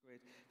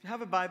If you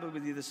have a Bible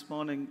with you this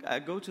morning,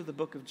 go to the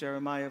book of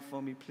Jeremiah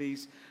for me,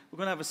 please. We're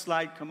going to have a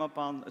slide come up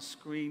on a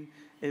screen.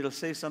 It'll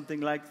say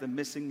something like the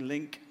missing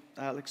link.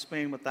 I'll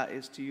explain what that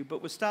is to you.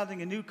 But we're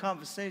starting a new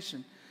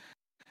conversation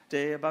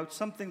today about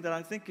something that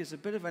I think is a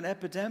bit of an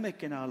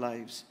epidemic in our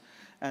lives.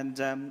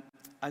 And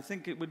I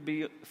think it would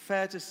be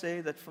fair to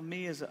say that for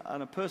me,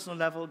 on a personal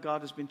level,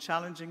 God has been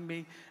challenging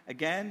me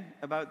again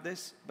about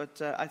this. But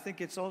I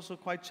think it's also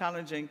quite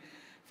challenging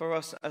for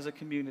us as a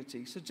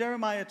community. So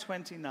Jeremiah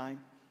 29.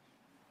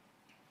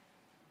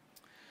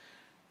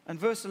 And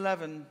verse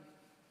 11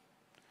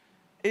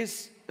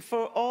 is,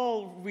 for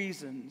all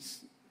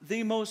reasons,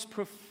 the most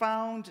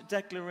profound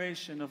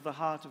declaration of the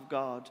heart of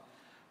God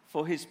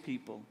for his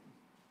people.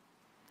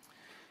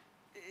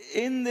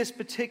 In this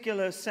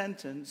particular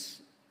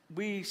sentence,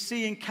 we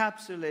see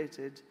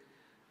encapsulated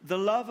the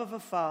love of a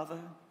father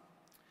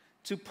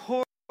to pour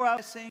out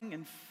blessing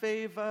and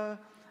favor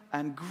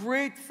and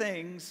great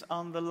things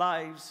on the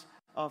lives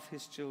of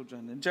his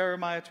children. In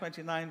Jeremiah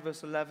 29,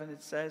 verse 11,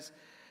 it says,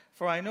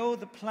 "For I know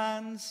the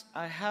plans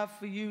I have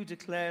for you,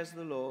 declares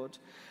the Lord."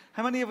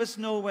 How many of us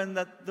know when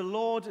that the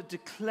Lord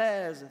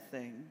declares a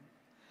thing,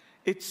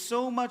 it's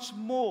so much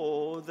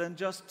more than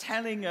just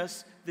telling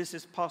us this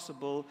is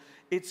possible.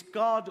 It's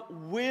God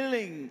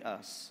willing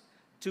us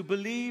to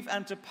believe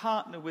and to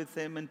partner with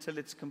him until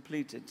it's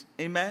completed.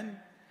 Amen?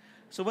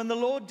 So when the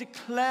Lord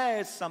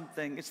declares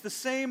something, it's the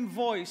same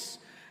voice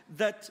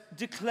that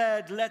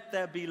declared, "Let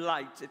there be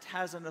light." It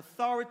has an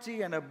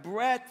authority and a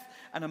breadth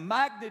and a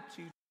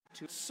magnitude.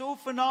 It's so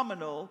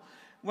phenomenal.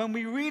 When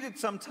we read it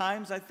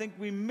sometimes, I think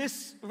we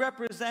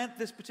misrepresent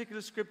this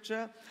particular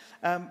scripture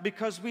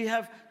because we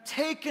have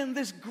taken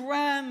this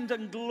grand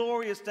and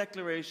glorious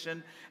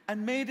declaration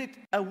and made it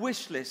a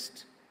wish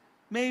list.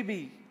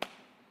 Maybe,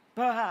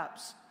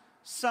 perhaps,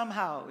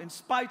 somehow, in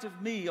spite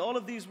of me, all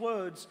of these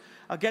words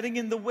are getting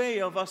in the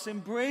way of us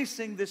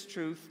embracing this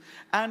truth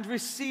and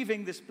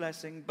receiving this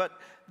blessing. But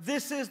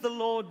this is the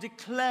Lord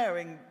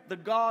declaring, the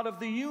God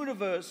of the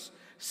universe,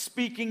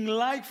 speaking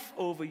life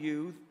over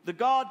you, the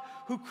God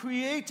who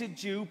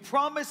created you,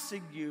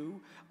 promising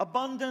you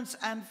abundance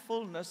and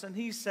fullness. And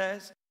he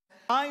says,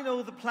 "I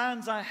know the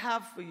plans I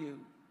have for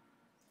you.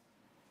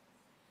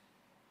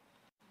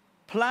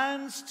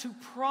 Plans to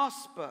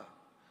prosper."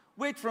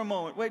 Wait for a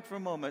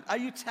moment. Are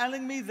you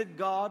telling me that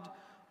God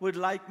would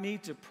like me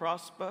to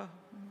prosper?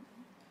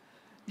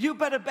 You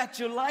better bet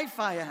your life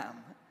I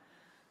am.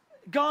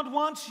 God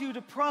wants you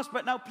to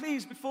prosper. Now,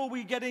 please, before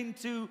we get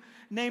into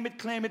name it,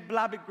 claim it,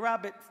 blab it,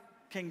 grab it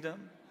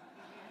kingdom,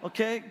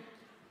 okay?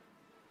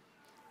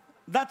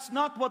 That's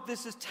not what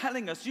this is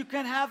telling us. You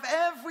can have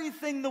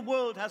everything the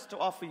world has to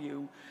offer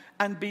you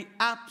and be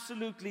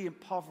absolutely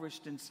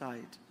impoverished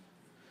inside.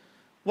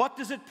 What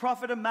does it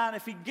profit a man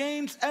if he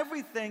gains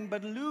everything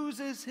but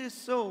loses his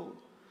soul?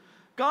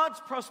 God's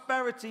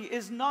prosperity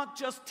is not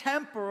just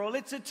temporal,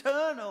 it's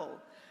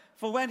eternal.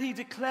 For when he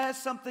declares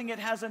something, it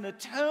has an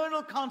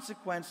eternal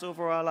consequence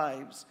over our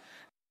lives.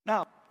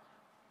 Now,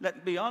 let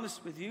me be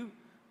honest with you.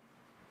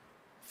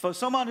 For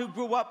someone who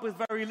grew up with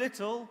very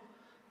little,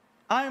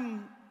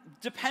 I'm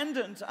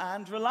dependent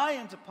and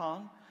reliant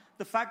upon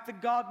the fact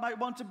that God might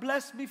want to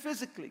bless me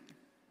physically,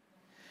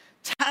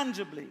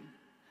 tangibly.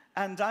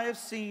 And I have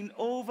seen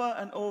over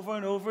and over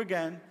and over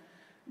again,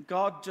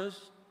 God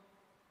just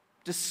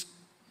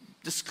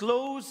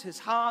disclose his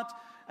heart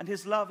and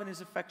his love and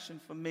his affection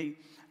for me.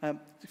 A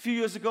few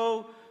years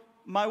ago,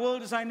 my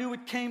world as I knew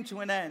it came to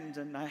an end,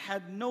 and I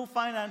had no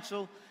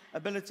financial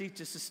ability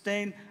to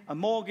sustain a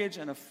mortgage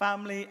and a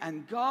family.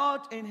 And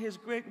God, in his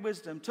great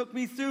wisdom, took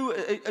me through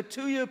a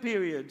 2-year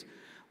period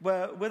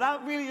where,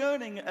 without really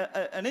earning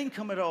an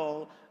income at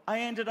all,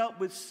 I ended up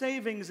with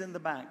savings in the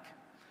bank.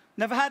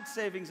 Never had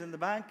savings in the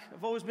bank.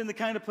 I've always been the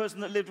kind of person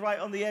that lived right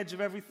on the edge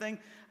of everything.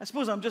 I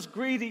suppose I'm just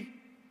greedy.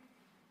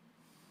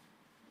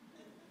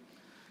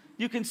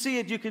 You can see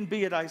it, you can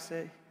be it, I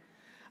say.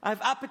 I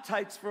have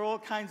appetites for all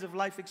kinds of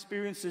life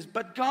experiences,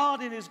 but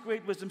God in his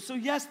great wisdom. So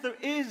yes, there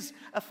is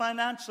a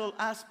financial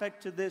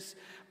aspect to this,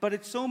 but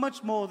it's so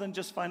much more than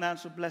just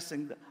financial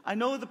blessing. "I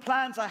know the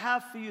plans I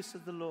have for you,"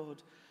 said the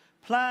Lord.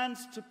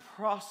 Plans to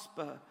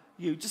prosper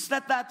you. Just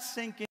let that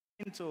sink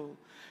into,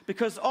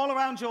 because all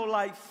around your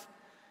life,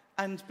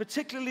 and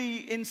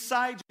particularly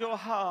inside your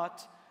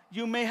heart,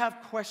 you may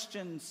have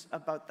questions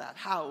about that.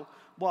 How?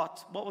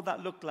 What? What would that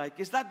look like?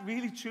 Is that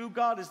really true,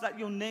 God? Is that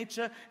your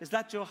nature? Is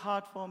that your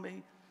heart for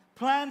me?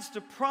 Plans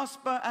to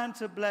prosper and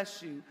to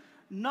bless you,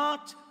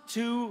 not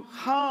to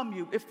harm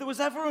you. If there was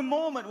ever a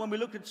moment when we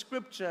look at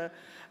Scripture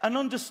and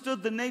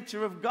understood the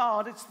nature of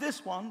God, it's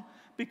this one,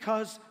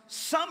 because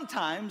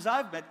sometimes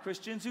I've met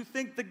Christians who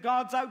think that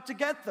God's out to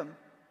get them.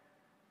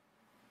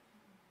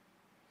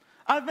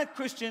 I've met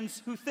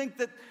Christians who think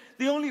that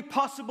the only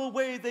possible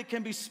way they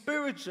can be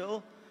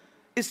spiritual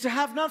is to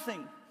have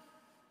nothing.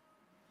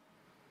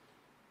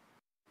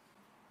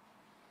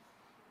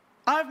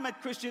 I've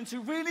met Christians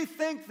who really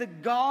think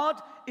that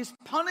God is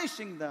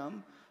punishing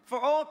them for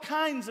all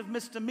kinds of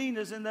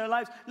misdemeanors in their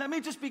lives. Let me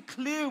just be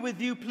clear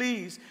with you,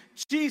 please.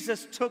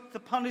 Jesus took the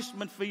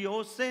punishment for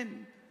your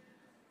sin.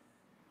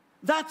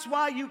 That's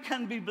why you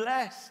can be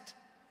blessed.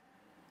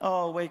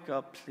 Oh, wake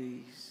up,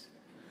 please.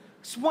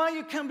 It's why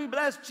you can be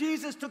blessed.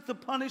 Jesus took the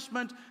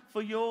punishment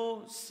for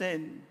your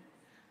sin.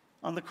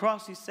 On the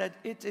cross, he said,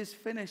 it is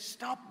finished.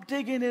 Stop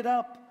digging it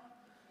up.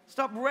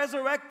 Stop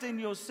resurrecting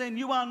your sin.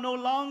 You are no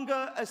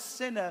longer a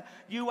sinner.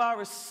 You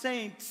are a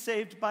saint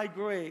saved by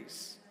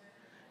grace.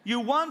 You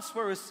once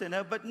were a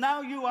sinner, but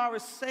now you are a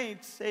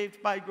saint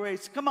saved by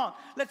grace. Come on,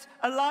 let's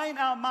align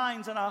our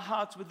minds and our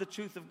hearts with the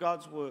truth of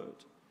God's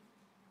word.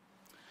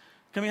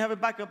 Can we have it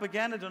back up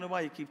again? I don't know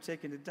why you keep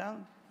taking it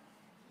down.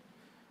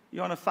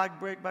 You on a fag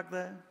break back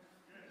there?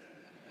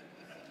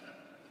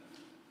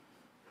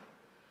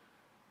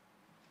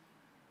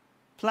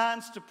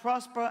 Plans to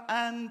prosper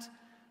and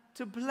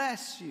to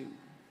bless you,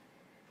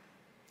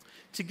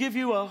 to give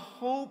you a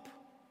hope.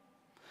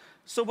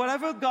 So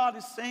whatever God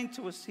is saying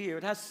to us here,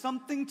 it has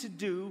something to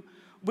do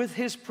with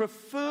his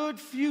preferred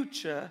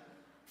future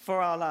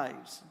for our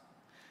lives.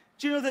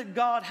 Do you know that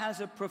God has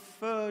a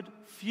preferred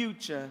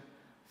future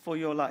for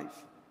your life?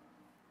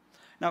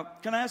 Now,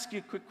 can I ask you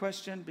a quick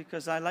question?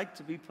 Because I like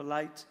to be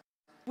polite.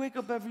 Wake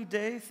up every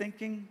day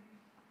thinking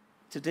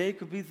today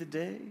could be the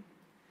day.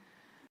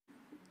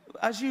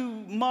 As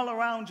you mull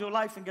around your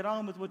life and get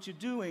on with what you're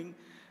doing,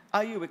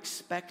 are you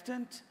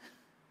expectant?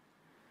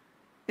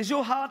 Is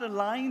your heart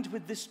aligned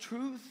with this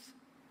truth?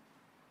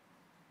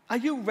 Are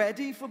you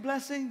ready for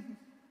blessing?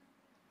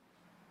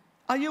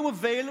 Are you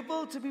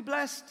available to be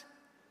blessed?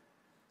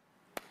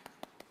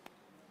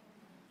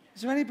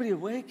 Is there anybody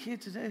awake here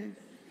today?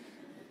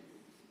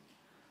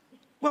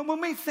 Well,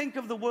 when we think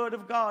of the Word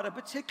of God, and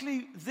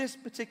particularly this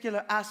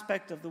particular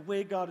aspect of the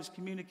way God is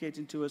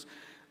communicating to us,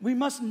 we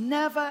must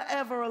never,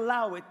 ever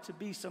allow it to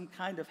be some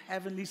kind of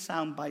heavenly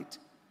soundbite.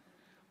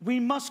 We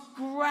must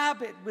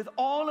grab it with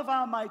all of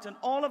our might and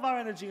all of our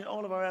energy and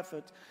all of our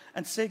effort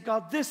and say,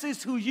 God, this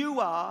is who you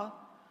are,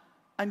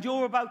 and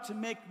you're about to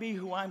make me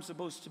who I'm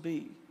supposed to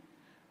be.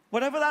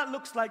 Whatever that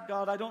looks like,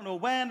 God, I don't know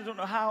when, I don't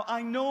know how,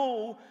 I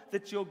know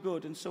that you're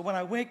good. And so when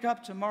I wake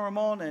up tomorrow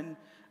morning,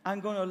 I'm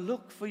going to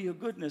look for your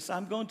goodness.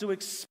 I'm going to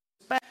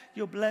expect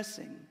your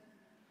blessing.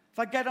 If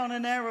I get on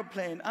an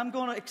aeroplane, I'm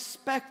going to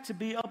expect to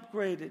be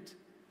upgraded.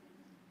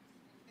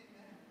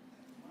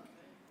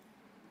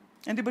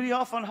 Anybody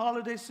off on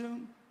holiday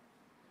soon?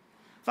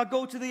 If I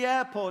go to the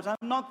airport, I'm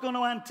not going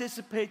to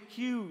anticipate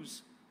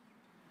queues.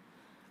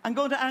 I'm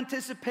going to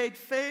anticipate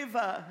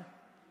favor.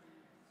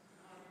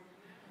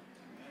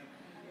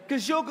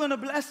 Because you're going to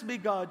bless me,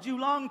 God. You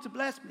long to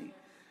bless me.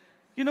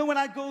 You know, when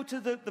I go to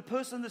the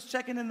person that's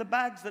checking in the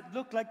bags that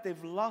look like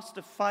they've lost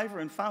a fiver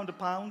and found a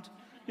pound,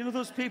 you know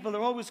those people,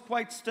 they're always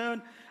quite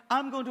stern.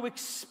 I'm going to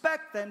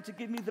expect them to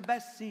give me the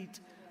best seat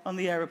on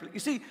the airplane. You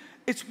see,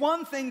 it's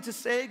one thing to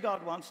say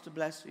God wants to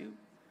bless you.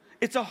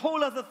 It's a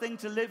whole other thing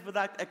to live with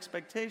that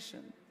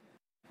expectation.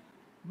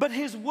 But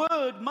his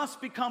word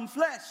must become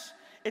flesh.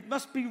 It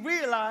must be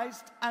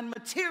realized and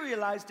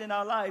materialized in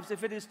our lives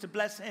if it is to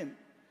bless him.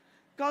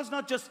 God's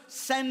not just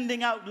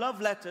sending out love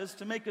letters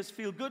to make us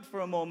feel good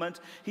for a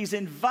moment. He's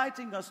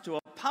inviting us to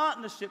a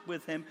partnership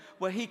with him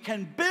where he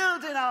can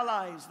build in our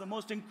lives the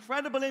most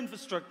incredible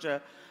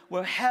infrastructure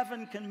where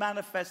heaven can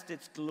manifest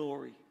its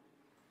glory.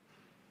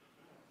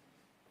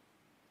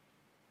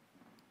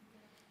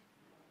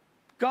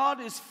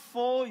 God is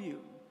for you.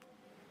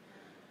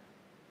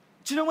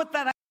 Do you know what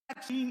that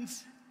actually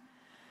means?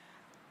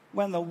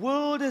 When the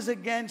world is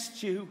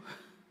against you,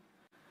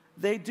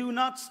 they do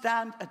not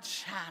stand a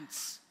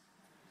chance.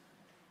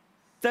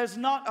 There's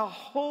not a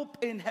hope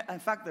in hell. In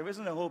fact, there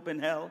isn't a hope in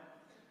hell.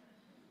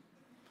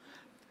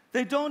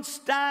 They don't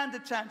stand a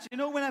chance. You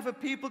know, whenever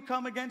people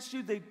come against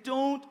you, they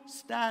don't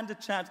stand a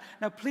chance.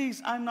 Now,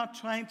 please, I'm not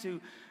trying to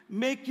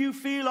make you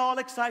feel all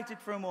excited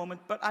for a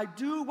moment, but I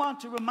do want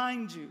to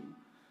remind you,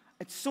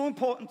 it's so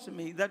important to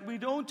me that we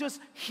don't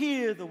just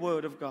hear the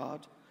Word of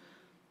God,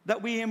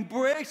 that we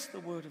embrace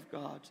the Word of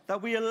God,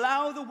 that we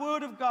allow the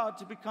Word of God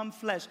to become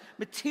flesh,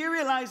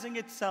 materializing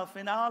itself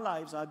in our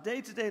lives, our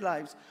day-to-day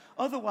lives.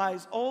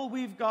 Otherwise, all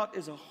we've got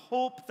is a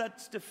hope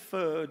that's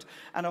deferred,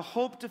 and a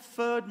hope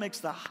deferred makes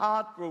the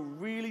heart grow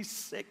really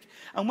sick.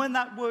 And when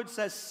that word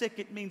says sick,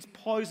 it means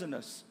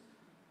poisonous.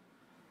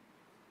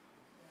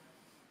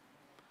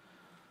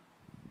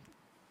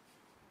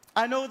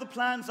 I know the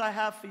plans I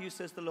have for you,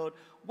 says the Lord.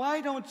 Why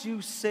don't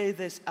you say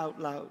this out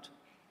loud?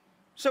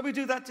 Shall we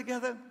do that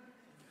together?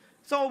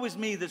 It's always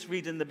me that's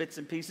reading the bits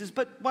and pieces,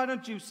 but why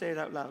don't you say it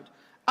out loud?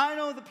 I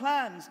know the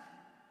plans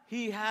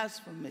he has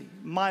for me,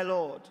 my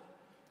Lord.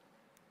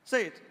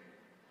 Say it.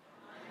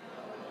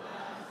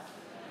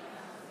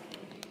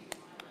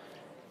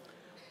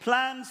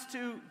 Plans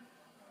to,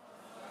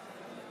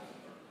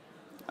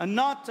 and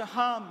not to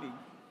harm me,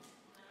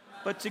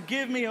 but to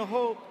give me a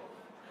hope.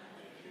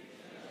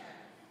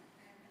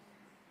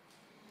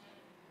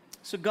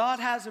 So God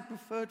has a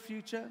preferred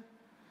future.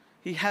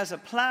 He has a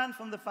plan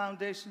from the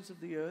foundations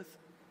of the earth.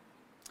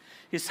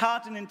 His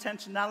heart and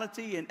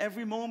intentionality in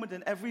every moment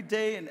and every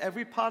day and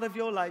every part of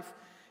your life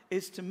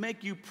is to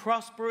make you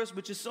prosperous,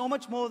 which is so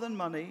much more than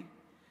money.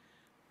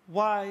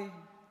 Why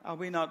are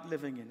we not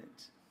living in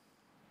it?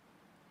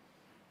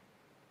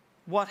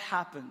 what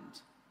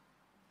happened?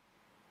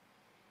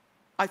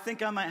 I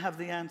think I might have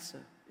the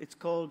answer. It's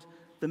called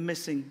the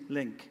missing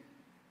link.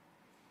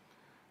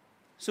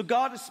 So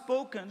God has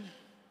spoken,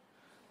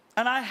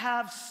 and I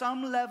have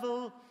some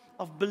level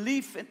of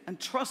belief and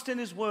trust in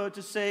his word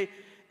to say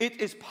it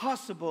is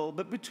possible.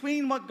 But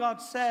between what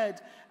God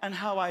said and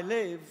how I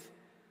live,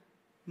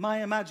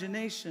 my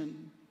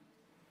imagination,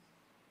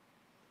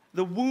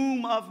 the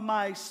womb of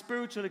my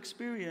spiritual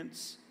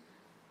experience,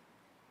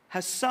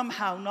 has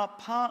somehow not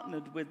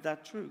partnered with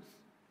that truth.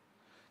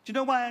 Do you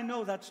know why I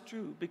know that's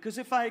true? Because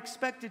if I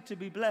expected to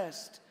be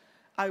blessed,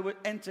 I would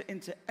enter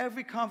into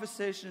every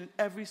conversation,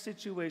 every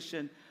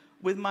situation,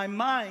 with my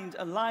mind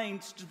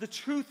aligned to the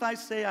truth I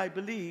say I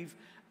believe,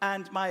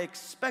 and my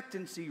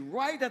expectancy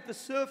right at the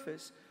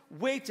surface,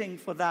 waiting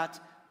for that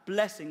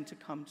blessing to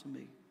come to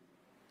me.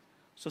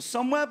 So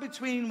somewhere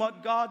between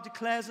what God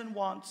declares and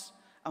wants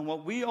and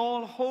what we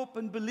all hope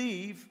and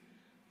believe,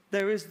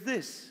 there is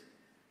this.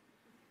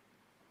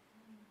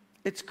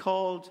 It's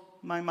called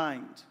my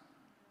mind.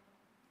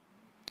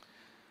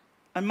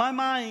 And my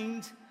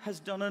mind has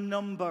done a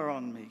number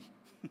on me.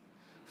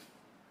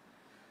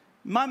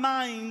 My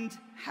mind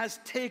has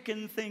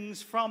taken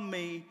things from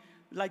me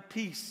like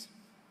peace.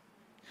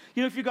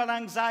 You know, if you've got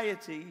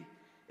anxiety,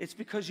 it's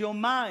because your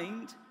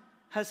mind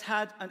has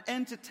had an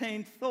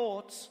entertained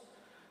thoughts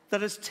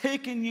that has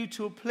taken you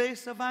to a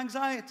place of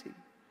anxiety.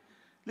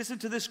 Listen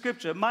to this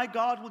scripture. My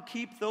God will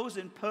keep those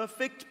in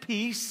perfect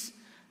peace.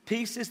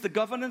 Peace is the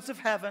governance of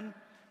heaven,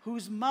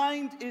 whose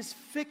mind is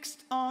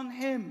fixed on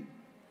him.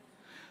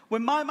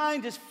 When my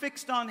mind is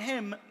fixed on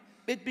him,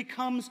 it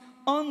becomes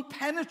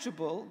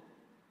unpenetrable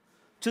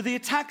to the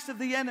attacks of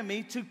the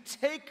enemy to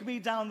take me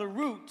down the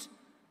route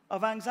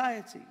of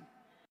anxiety.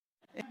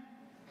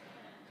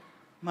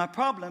 My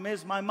problem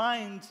is my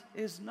mind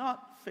is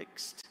not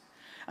fixed.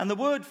 And the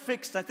word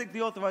fixed, I think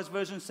the Authorized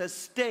Version says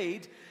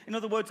stayed. In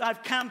other words,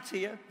 I've camped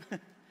here.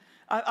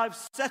 I've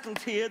settled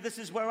here. This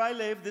is where I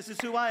live. This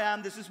is who I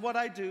am. This is what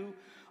I do.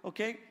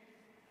 Okay?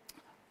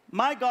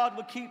 My God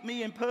will keep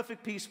me in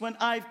perfect peace when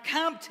I've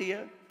camped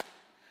here,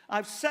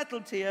 I've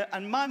settled here,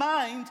 and my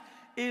mind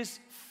is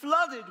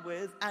flooded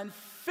with and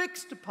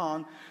fixed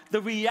upon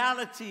the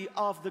reality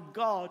of the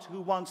God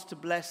who wants to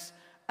bless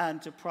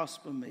and to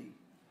prosper me.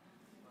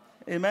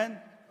 Amen?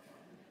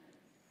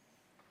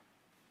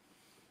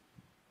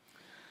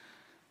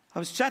 I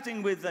was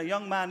chatting with a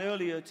young man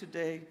earlier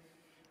today.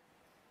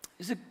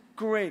 He's a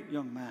great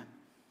young man.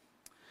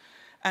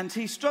 And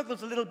he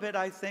struggles a little bit,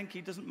 I think, he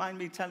doesn't mind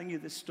me telling you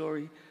this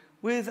story,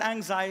 with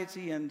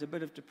anxiety and a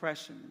bit of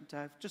depression. And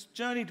I've just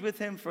journeyed with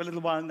him for a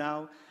little while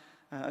now.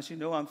 As you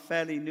know, I'm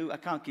fairly new. I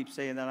can't keep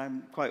saying that.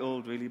 I'm quite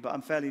old, really, but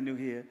I'm fairly new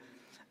here.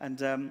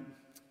 And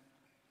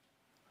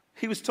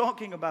he was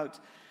talking about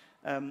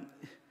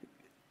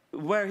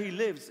where he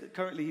lives.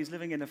 Currently, he's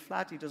living in a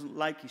flat he doesn't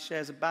like. He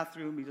shares a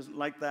bathroom. He doesn't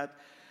like that.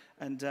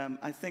 And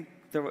I think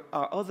there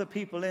are other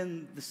people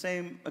in the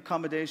same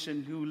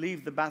accommodation who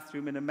leave the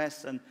bathroom in a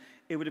mess. And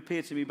it would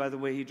appear to me, by the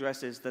way he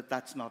dresses, that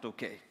that's not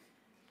okay.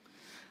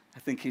 I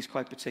think he's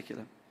quite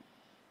particular.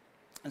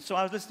 And so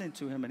I was listening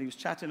to him, and he was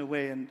chatting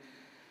away, and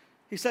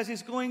he says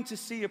he's going to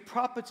see a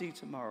property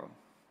tomorrow.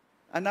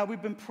 And now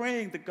we've been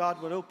praying that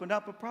God would open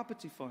up a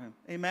property for him.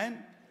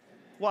 Amen?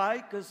 Why?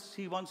 Because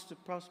he wants to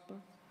prosper.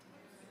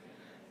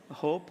 A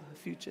hope, a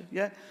future,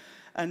 yeah?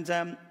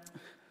 And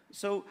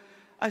so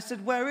I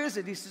said, where is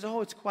it? He says,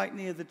 oh, it's quite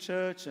near the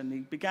church. And he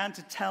began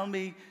to tell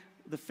me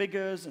the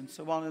figures and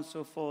so on and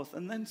so forth.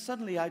 And then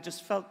suddenly I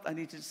just felt I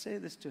needed to say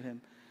this to him.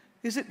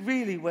 Is it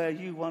really where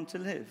you want to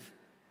live?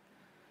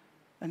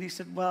 And he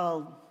said,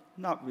 well,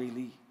 not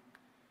really.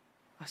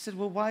 I said,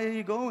 well, why are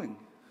you going?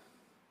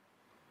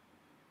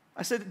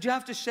 I said, do you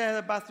have to share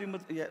a bathroom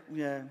with...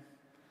 Yeah.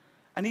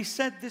 And he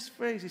said this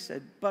phrase, he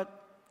said,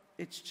 but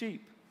it's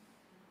cheap.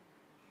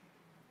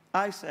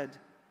 I said,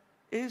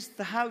 is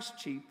the house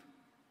cheap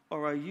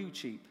or are you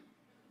cheap?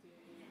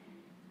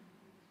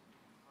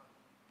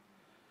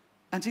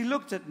 And he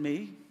looked at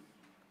me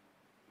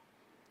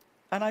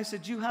and I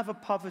said, you have a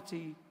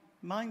poverty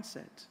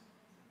mindset.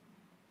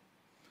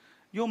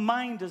 Your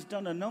mind has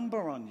done a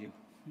number on you.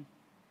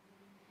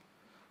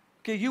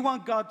 Okay, you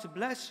want God to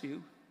bless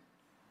you,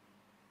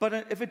 but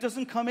if it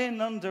doesn't come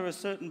in under a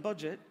certain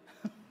budget,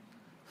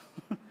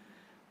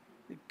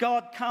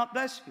 God can't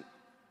bless you.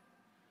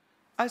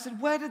 I said,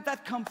 where did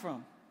that come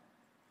from?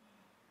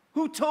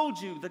 Who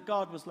told you that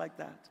God was like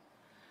that?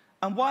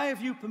 And why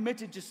have you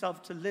permitted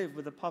yourself to live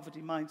with a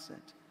poverty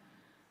mindset?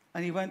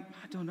 And he went,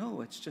 I don't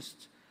know, it's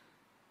just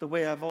the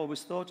way I've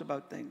always thought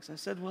about things. I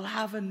said, well,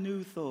 have a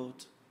new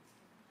thought.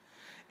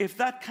 If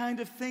that kind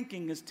of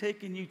thinking has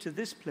taken you to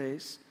this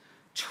place,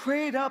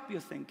 trade up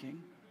your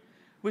thinking,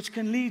 which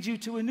can lead you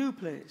to a new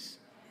place.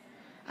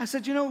 I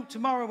said, you know,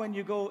 tomorrow when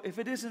you go, if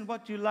it isn't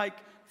what you like,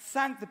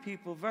 thank the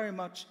people very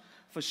much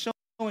for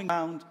showing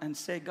around and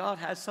say, God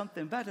has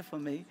something better for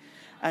me.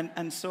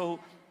 And so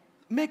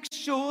make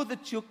sure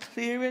that you're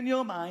clear in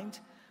your mind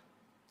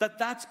that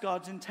that's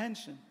God's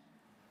intention.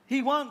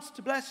 He wants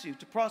to bless you,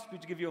 to prosper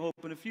you, to give you hope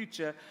and a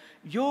future.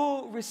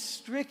 You're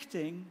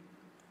restricting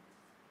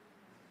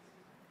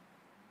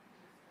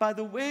by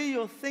the way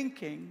you're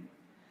thinking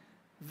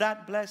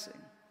that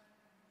blessing.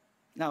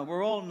 Now,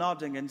 we're all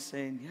nodding and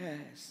saying,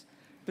 yes.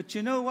 But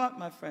you know what,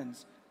 my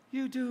friends?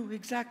 You do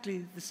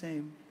exactly the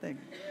same thing.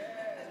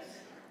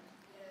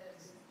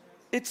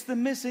 It's the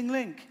missing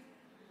link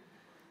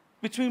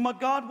between what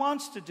God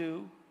wants to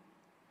do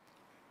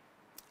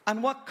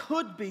and what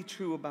could be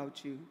true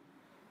about you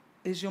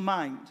is your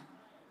mind.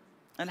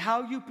 And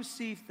how you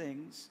perceive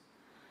things,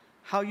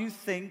 how you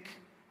think,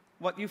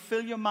 what you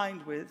fill your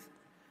mind with,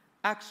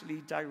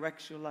 actually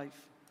directs your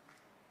life.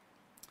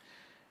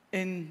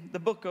 In the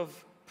book of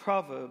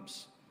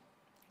Proverbs,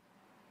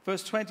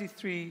 verse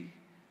 23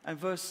 and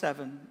verse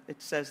 7,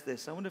 it says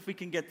this. I wonder if we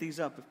can get these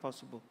up, if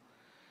possible.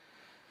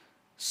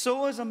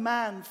 So as a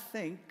man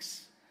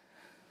thinks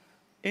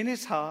in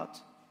his heart,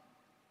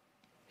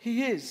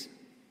 he is.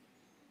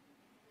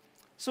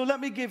 So let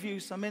me give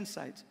you some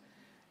insight.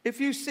 If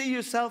you see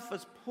yourself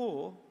as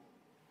poor,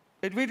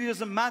 it really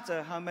doesn't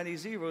matter how many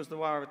zeros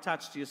there are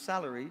attached to your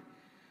salary.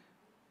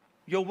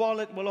 Your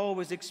wallet will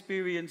always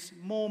experience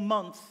more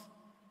month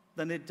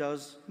than it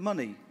does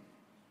money.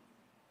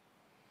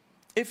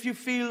 If you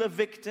feel a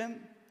victim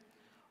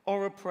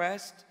or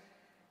oppressed,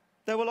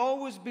 there will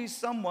always be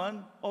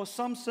someone or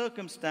some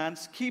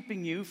circumstance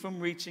keeping you from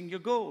reaching your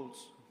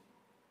goals.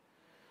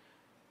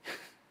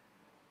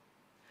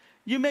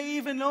 You may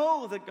even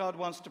know that God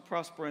wants to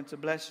prosper and to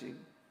bless you.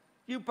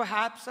 You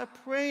perhaps are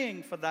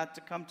praying for that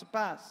to come to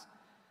pass.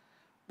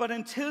 But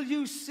until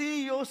you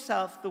see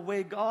yourself the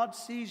way God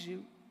sees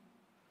you,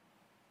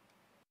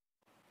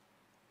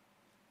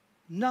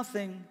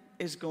 nothing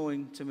is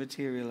going to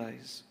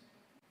materialize.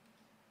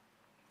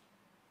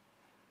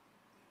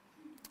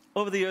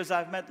 Over the years,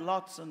 I've met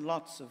lots and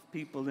lots of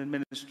people in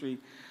ministry,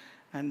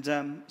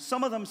 and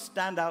some of them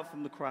stand out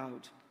from the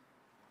crowd.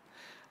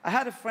 I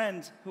had a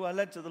friend who I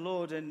led to the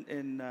Lord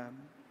in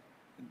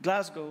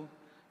Glasgow.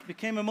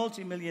 Became a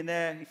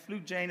multi-millionaire. He flew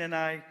Jane and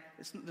I.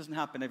 It doesn't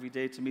happen every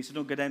day to me, so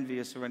don't get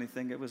envious or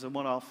anything. It was a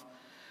one-off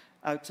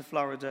out to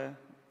Florida.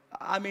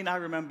 I mean, I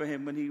remember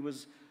him when he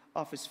was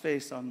off his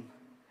face on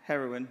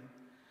heroin,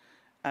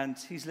 and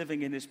he's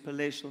living in his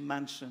palatial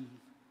mansion.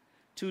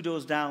 2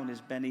 doors down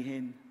is Benny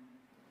Hinn.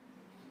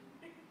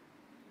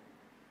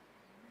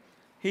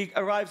 He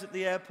arrives at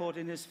the airport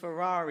in his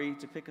Ferrari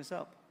to pick us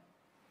up.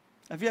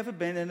 Have you ever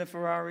been in a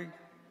Ferrari?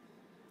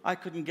 I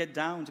couldn't get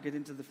down to get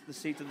into the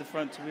seat at the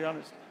front, to be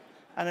honest.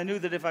 And I knew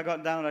that if I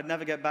got down, I'd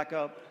never get back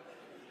up.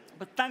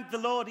 But thank the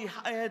Lord, he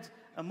hired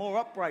a more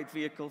upright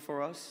vehicle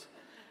for us,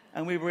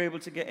 and we were able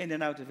to get in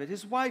and out of it.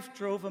 His wife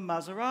drove a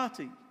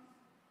Maserati.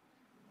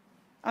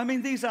 I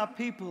mean, these are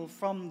people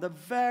from the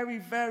very,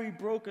 very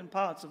broken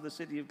parts of the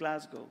city of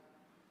Glasgow.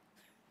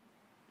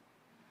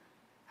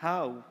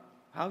 How?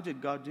 How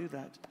did God do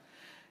that?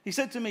 He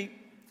said to me,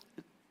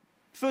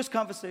 first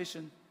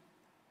conversation,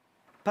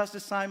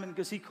 Pastor Simon,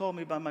 because he called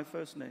me by my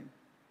first name,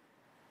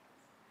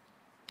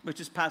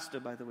 which is pastor,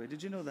 by the way.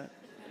 Did you know that?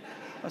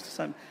 Pastor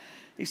Simon.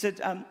 He said,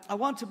 I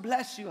want to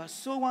bless you. I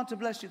so want to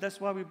bless you.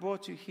 That's why we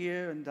brought you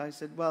here. And I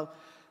said, well,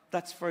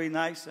 that's very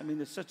nice. I mean,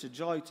 it's such a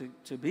joy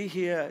to be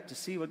here, to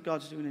see what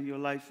God's doing in your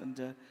life.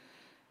 And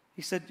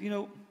he said, you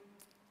know,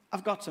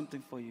 I've got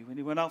something for you. And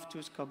he went off to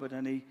his cupboard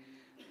and he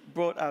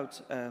brought out,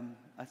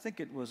 I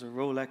think it was a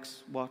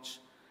Rolex watch.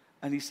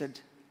 And he said,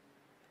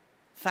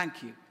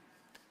 thank you.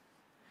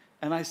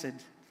 And I said,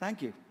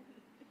 thank you.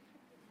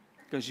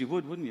 Because you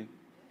would, wouldn't you?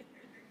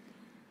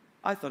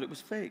 I thought it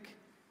was fake.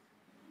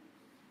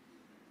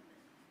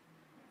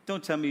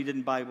 Don't tell me you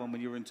didn't buy one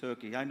when you were in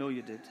Turkey. I know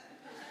you did.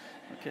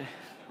 Okay.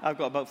 I've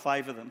got about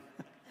 5 of them.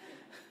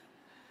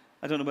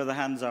 I don't know where the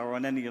hands are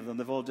on any of them.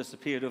 They've all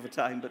disappeared over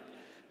time. But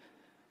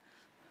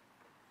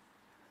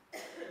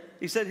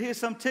he said, here's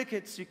some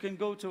tickets. You can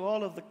go to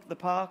all of the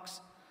parks.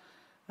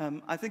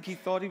 I think he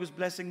thought he was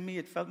blessing me.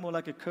 It felt more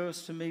like a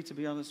curse to me, to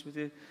be honest with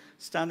you.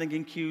 Standing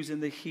in queues in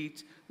the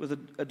heat with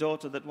a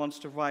daughter that wants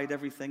to ride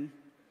everything.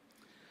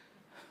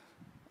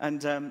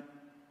 And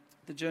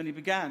the journey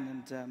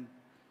began. And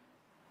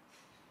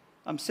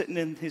I'm sitting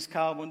in his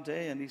car one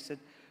day, and he said,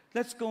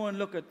 let's go and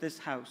look at this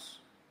house.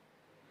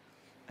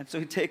 And so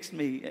he takes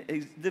me.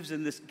 He lives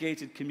in this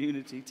gated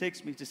community. He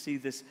takes me to see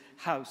this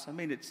house. I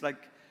mean, it's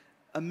like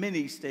a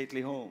mini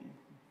stately home.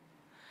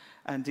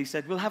 And he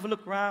said, we'll have a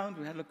look around.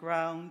 We had a look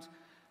around.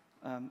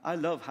 I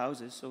love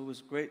houses, so it was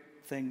a great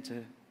thing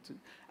to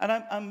and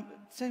I'm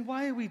saying,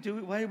 why are we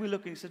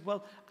looking? He said,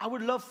 well, I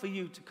would love for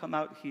you to come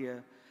out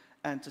here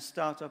and to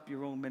start up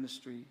your own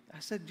ministry. I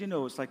said, you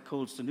know, it's like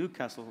Colds to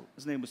Newcastle.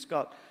 His name was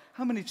Scott.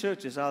 How many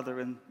churches are there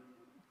in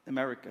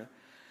America?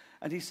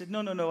 And he said,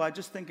 no, I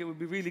just think it would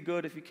be really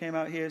good if you came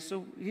out here.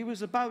 So he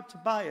was about to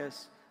buy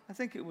us. I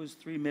think it was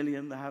 $3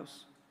 million, the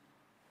house.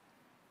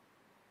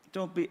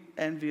 Don't be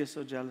envious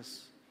or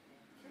jealous.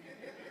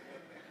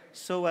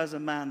 So as a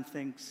man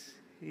thinks,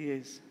 he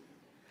is.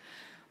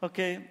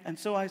 Okay, and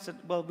so I said,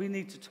 well, we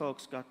need to talk,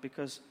 Scott,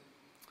 because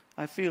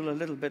I feel a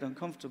little bit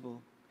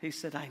uncomfortable. He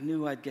said, I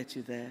knew I'd get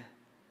you there.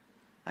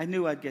 I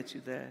knew I'd get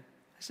you there.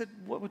 I said,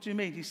 what do you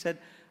mean? He said,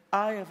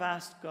 I have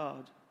asked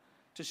God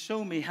to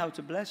show me how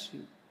to bless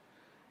you.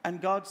 And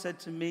God said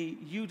to me,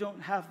 you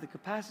don't have the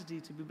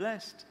capacity to be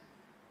blessed.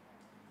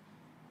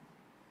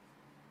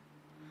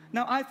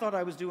 Now, I thought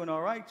I was doing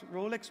all right.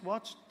 Rolex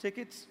watch,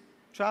 tickets,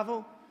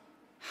 travel.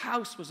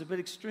 House was a bit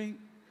extreme.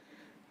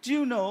 Do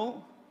you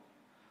know,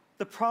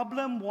 the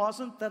problem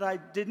wasn't that I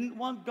didn't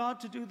want God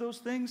to do those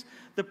things.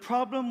 The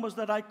problem was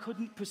that I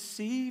couldn't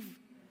perceive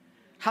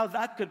how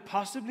that could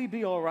possibly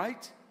be all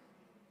right.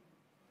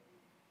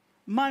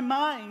 My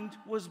mind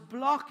was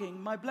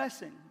blocking my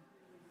blessing.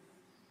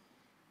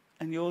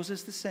 And yours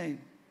is the same.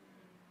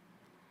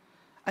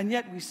 And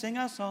yet we sing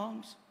our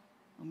songs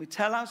and we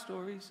tell our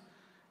stories.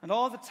 And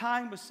all the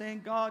time we're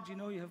saying, God, you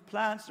know, you have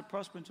plans to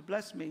prosper and to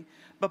bless me.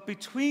 But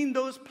between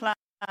those plans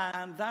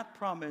and that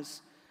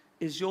promise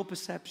is your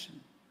perception.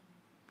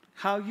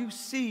 How you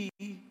see,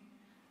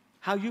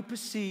 how you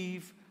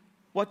perceive,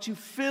 what you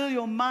fill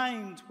your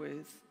mind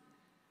with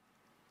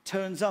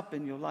turns up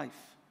in your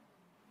life.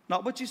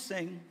 Not what you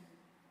sing,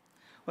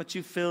 what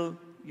you fill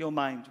your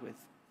mind with.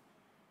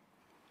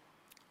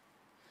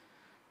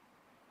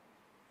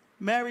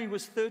 Mary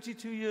was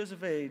 32 years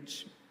of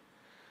age,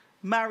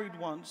 married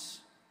once,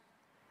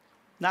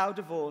 now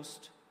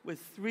divorced, with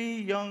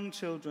 3 young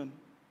children,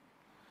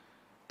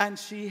 and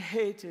she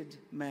hated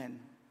men.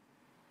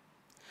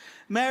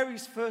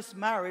 Mary's first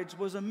marriage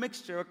was a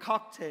mixture, a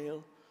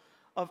cocktail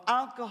of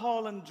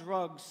alcohol and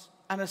drugs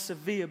and a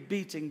severe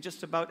beating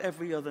just about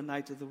every other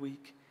night of the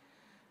week.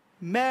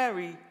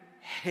 Mary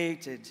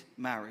hated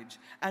marriage,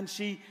 and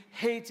she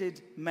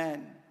hated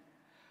men.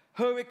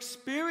 Her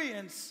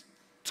experience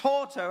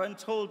taught her and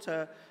told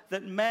her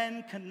that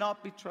men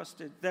cannot be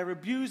trusted. They're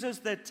abusers,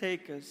 they're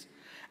takers.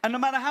 And no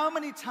matter how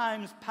many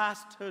times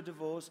past her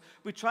divorce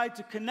we tried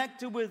to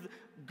connect her with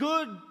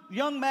good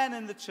young men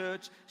in the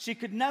church, she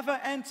could never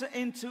enter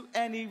into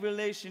any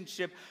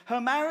relationship. Her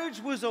marriage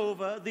was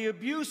over, the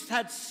abuse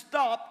had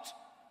stopped,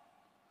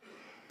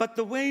 but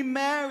the way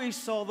Mary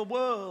saw the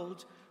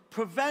world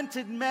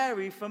prevented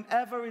Mary from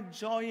ever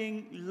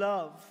enjoying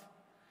love.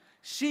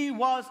 She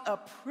was a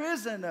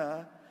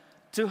prisoner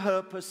to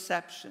her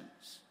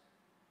perceptions.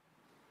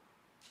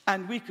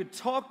 And we could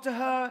talk to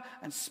her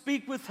and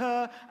speak with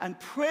her and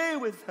pray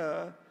with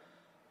her,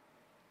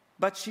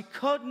 but she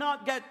could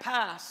not get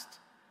past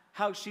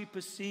how she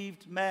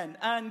perceived men.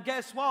 And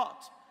guess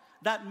what?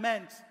 That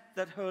meant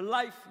that her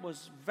life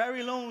was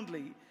very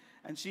lonely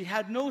and she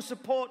had no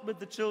support with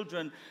the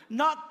children.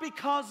 Not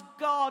because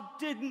God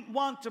didn't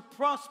want to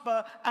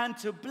prosper and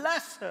to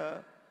bless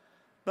her,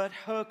 but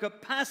her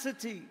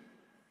capacity,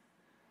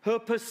 her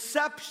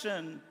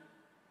perception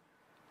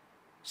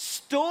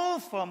stole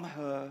from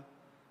her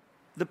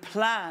the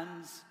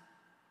plans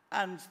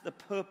and the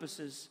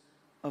purposes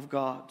of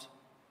God.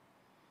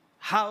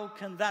 How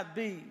can that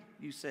be,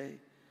 you say?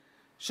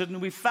 Shouldn't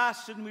we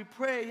fast? Shouldn't we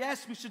pray?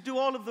 Yes, we should do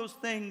all of those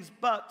things,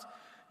 but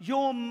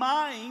your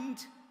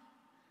mind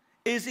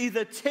is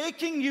either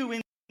taking you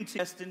into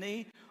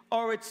destiny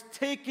or it's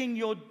taking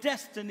your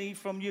destiny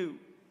from you.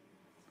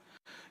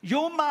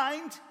 Your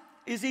mind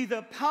is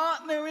either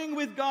partnering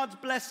with God's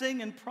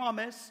blessing and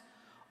promise,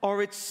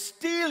 or it's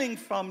stealing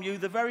from you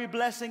the very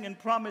blessing and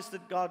promise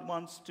that God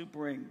wants to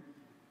bring.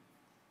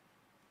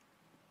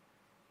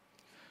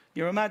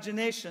 Your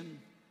imagination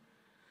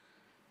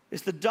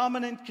is the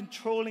dominant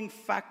controlling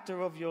factor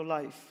of your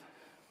life.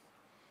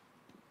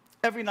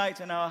 Every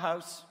night in our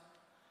house,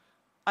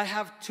 I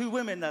have 2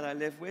 women that I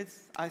live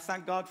with. I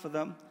thank God for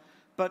them.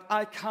 But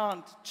I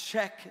can't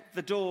check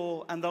the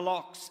door and the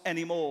locks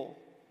anymore.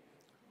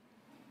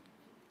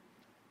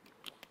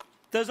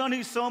 There's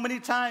only so many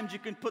times you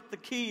can put the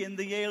key in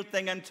the Yale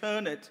thing and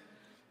turn it.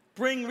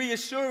 Bring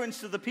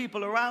reassurance to the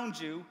people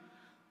around you.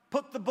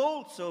 Put the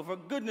bolts over.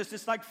 Goodness,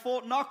 it's like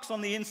Fort Knox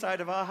on the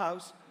inside of our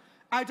house.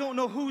 I don't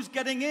know who's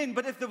getting in,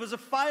 but if there was a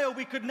fire,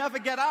 we could never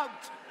get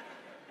out.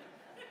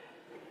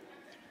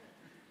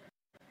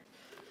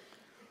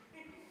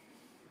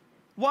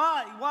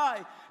 Why?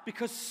 Why?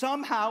 Because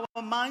somehow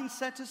a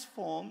mindset is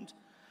formed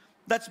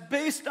that's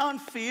based on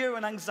fear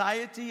and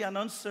anxiety and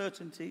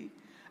uncertainty,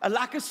 a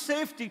lack of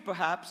safety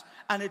perhaps,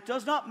 and it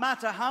does not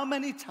matter how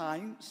many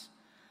times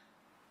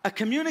a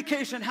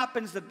communication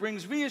happens that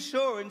brings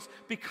reassurance,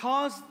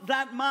 because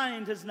that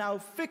mind is now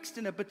fixed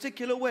in a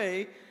particular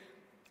way.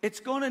 It's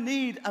going to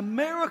need a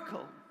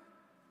miracle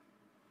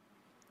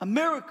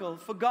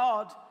for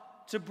God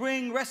to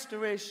bring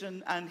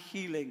restoration and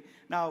healing.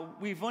 Now,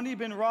 we've only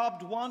been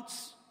robbed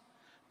once,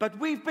 but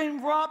we've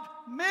been robbed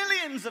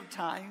millions of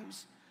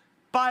times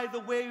by the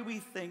way we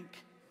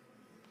think.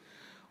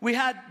 We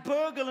had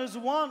burglars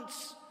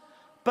once,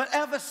 but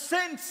ever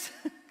since,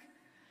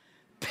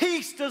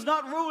 peace does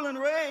not rule and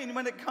reign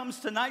when it comes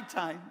to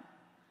nighttime.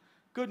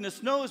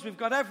 Goodness knows we've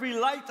got every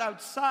light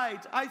outside.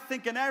 I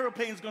think an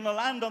aeroplane's going to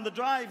land on the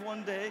drive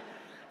one day.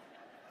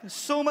 There's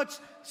so much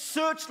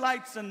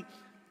searchlights, and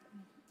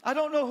I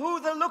don't know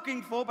who they're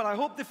looking for, but I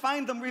hope they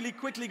find them really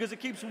quickly, because it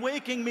keeps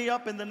waking me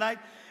up in the night.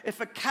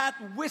 If a cat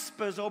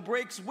whispers or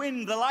breaks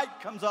wind, the light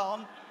comes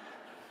on.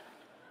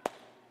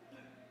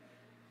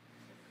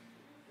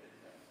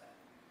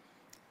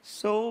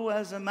 So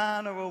as a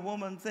man or a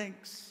woman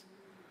thinks,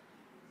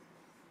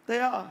 They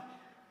are.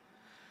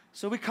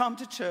 So we come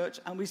to church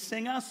and we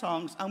sing our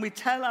songs and we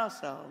tell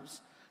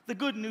ourselves the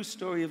good news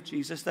story of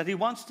Jesus, that he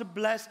wants to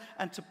bless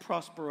and to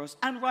prosper us.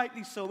 And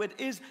rightly so. It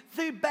is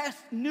the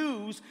best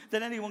news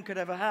that anyone could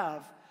ever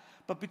have.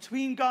 But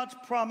between God's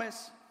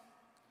promise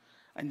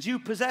and you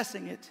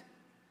possessing it,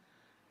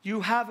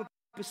 you have a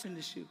purpose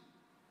issue.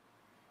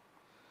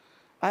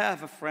 I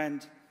have a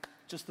friend,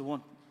 just the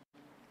one.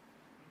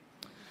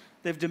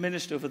 They've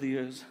diminished over the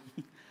years.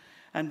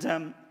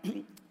 And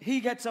he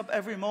gets up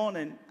every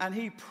morning and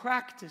he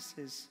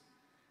practices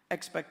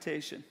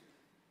expectation.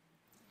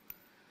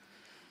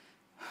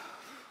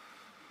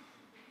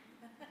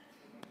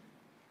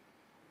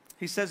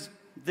 He says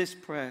this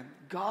prayer: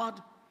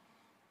 God,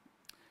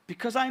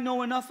 because I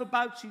know enough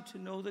about you to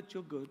know that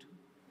you're good,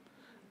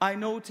 I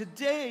know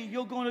today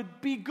you're going to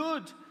be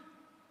good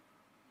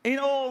in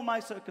all my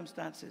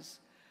circumstances.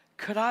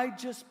 Could I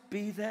just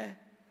be there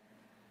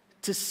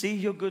to see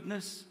your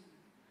goodness?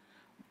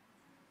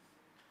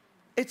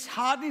 It's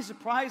hardly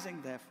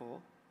surprising,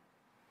 therefore,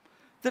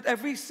 that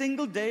every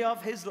single day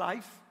of his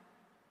life,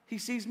 he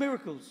sees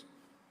miracles.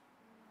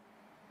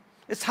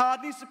 It's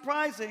hardly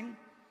surprising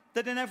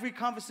that in every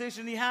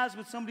conversation he has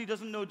with somebody who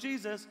doesn't know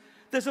Jesus,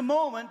 there's a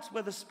moment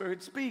where the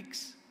Spirit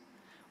speaks.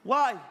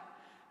 Why?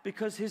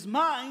 Because his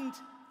mind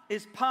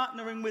is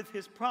partnering with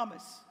his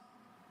promise.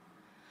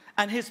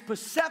 And his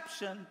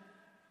perception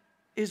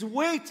is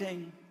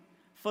waiting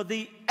for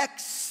the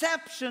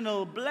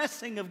exceptional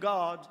blessing of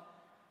God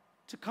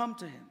to come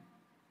to him.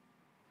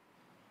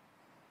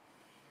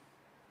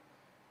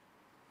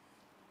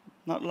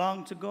 Not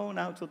long to go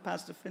now till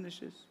Pastor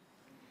finishes.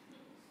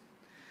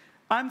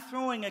 I'm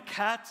throwing a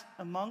cat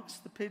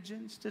amongst the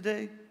pigeons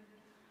today.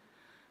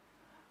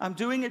 I'm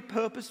doing it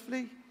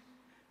purposefully.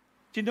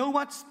 Do you know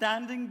what's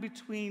standing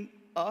between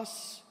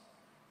us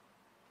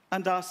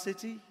and our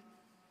city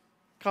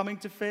coming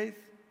to faith?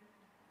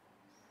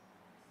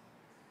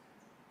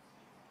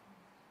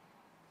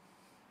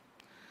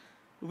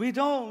 We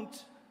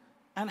don't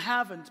and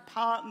haven't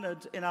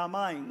partnered in our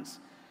minds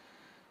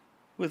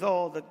with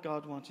all that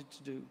God wanted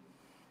to do.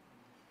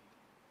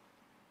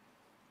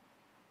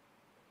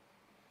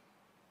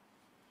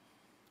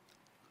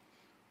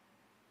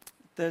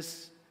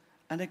 There's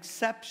an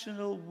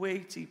exceptional,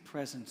 weighty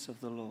presence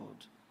of the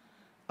Lord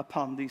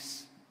upon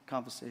this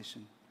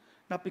conversation.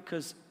 Not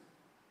because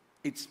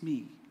it's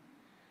me,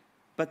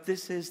 but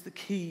this is the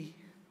key.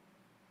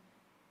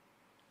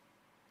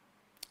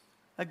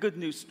 A good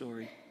news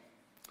story.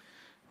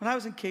 When I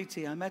was in KT,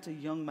 I met a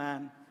young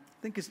man.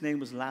 I think his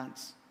name was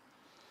Lance.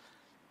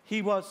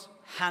 He was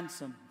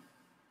handsome.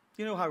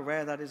 You know how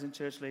rare that is in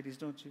church, ladies,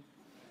 don't you?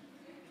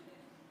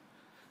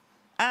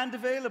 And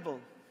available.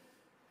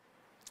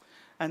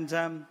 And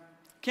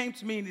came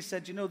to me and he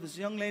said, you know, this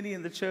young lady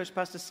in the church,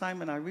 Pastor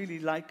Simon, I really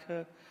like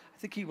her. I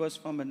think he was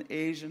from an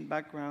Asian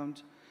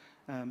background.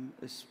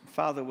 His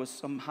father was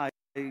some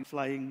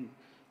high-flying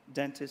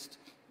dentist.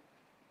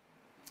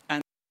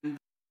 And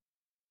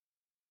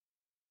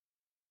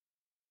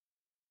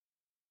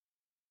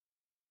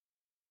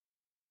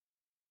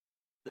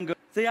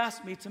they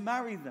asked me to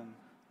marry them,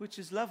 which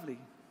is lovely.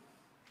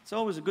 It's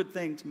always a good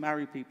thing to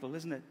marry people,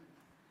 isn't it?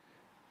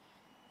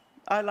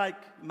 I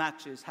like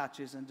matches,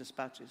 hatches, and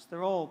dispatches.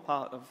 They're all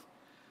part of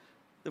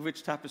the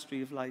rich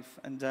tapestry of life.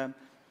 And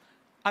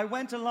I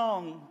went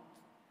along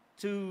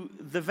to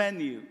the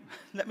venue.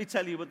 Let me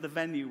tell you what the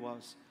venue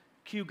was.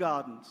 Kew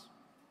Gardens.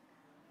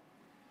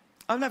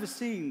 I've never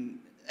seen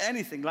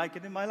anything like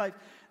it in my life.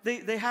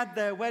 They had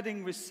their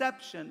wedding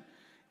reception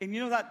in,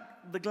 you know,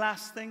 the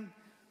glass thing?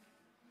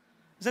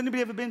 Has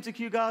anybody ever been to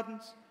Kew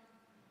Gardens?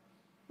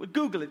 Well,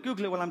 Google it.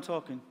 Google it while I'm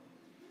talking.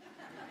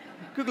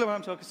 Google it while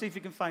I'm talking. See if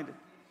you can find it.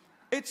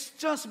 It's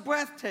just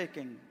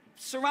breathtaking,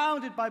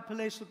 surrounded by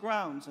palatial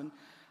grounds. And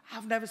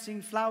I've never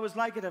seen flowers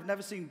like it. I've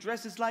never seen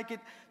dresses like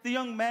it. The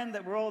young men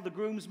that were all the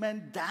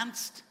groomsmen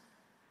danced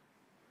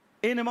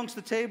in amongst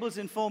the tables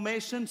in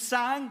formation,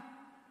 sang.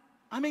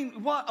 I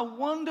mean, what a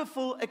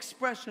wonderful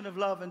expression of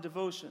love and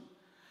devotion.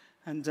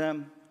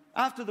 And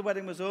after the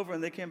wedding was over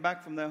and they came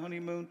back from their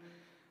honeymoon,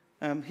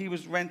 he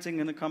was renting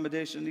an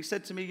accommodation. He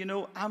said to me, you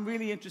know, I'm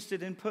really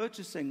interested in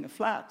purchasing a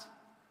flat.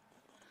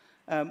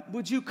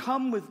 Would you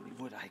come with me?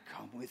 Would I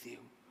come with you?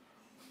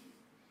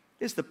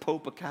 Is the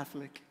Pope a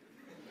Catholic?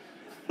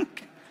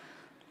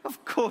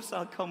 Of course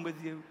I'll come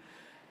with you.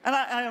 And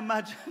I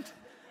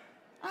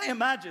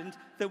imagined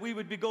that we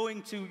would be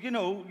going to, you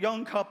know,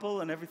 young couple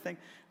and everything.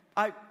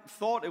 I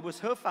thought it was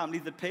her family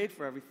that paid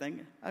for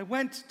everything. I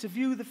went to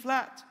view the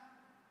flat.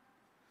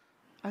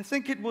 I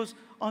think it was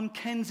on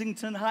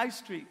Kensington High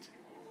Street.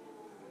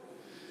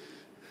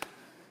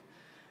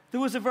 There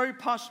was a very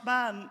posh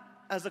man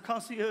as a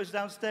concierge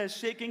downstairs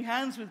shaking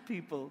hands with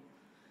people.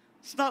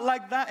 It's not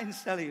like that in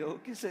Selly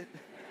Oak, is it?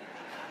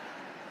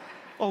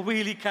 Or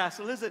Wheelie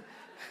Castle, is it?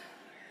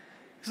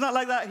 It's not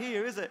like that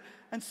here, is it?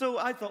 And so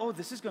I thought, oh,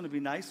 this is going to be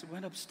nice. I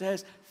went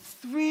upstairs.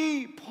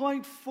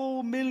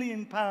 £3.4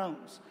 million.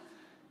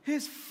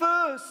 His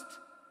first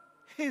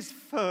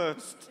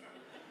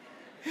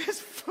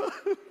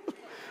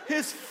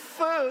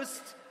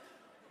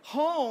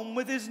home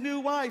with his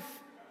new wife.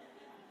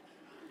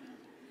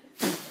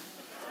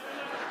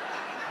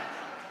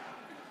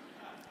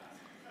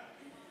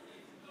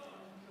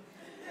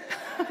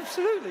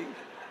 Absolutely.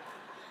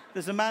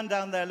 There's a man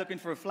down there looking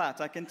for a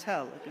flat. I can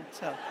tell.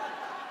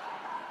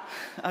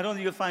 I don't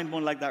think you'll find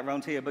one like that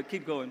around here, but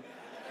keep going.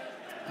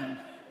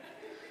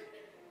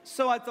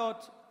 So I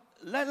thought,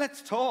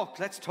 let's talk.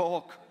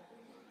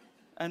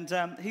 And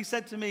he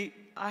said to me,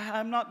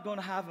 I'm not going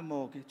to have a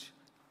mortgage.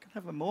 I can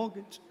have a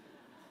mortgage?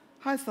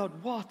 I thought,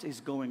 what is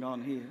going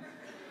on here?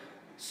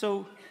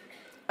 So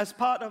as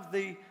part of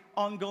the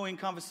ongoing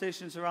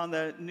conversations around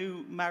the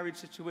new marriage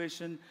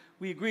situation,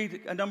 we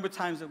agreed a number of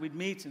times that we'd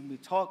meet and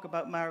we'd talk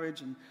about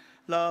marriage and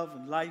love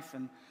and life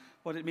and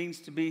what it means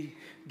to be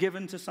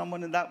given to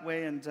someone in that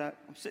way. And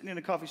I'm sitting in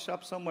a coffee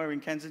shop somewhere in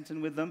Kensington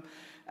with them.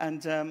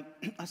 And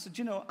I said,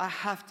 I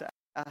have to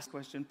ask a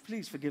question.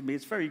 Please forgive me.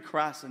 It's very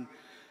crass and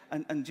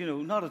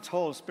not at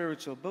all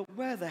spiritual. But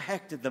where the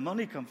heck did the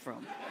money come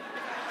from?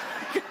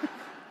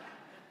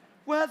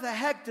 Where the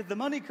heck did the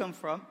money come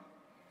from?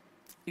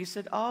 He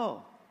said,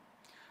 oh,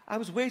 I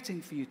was waiting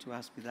for you to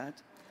ask me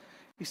that.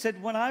 He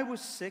said, when I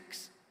was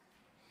 6,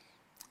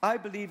 I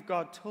believe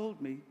God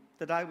told me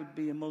that I would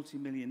be a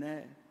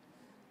multimillionaire.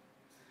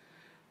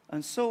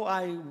 And so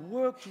I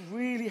worked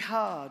really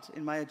hard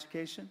in my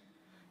education.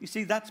 You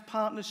see, that's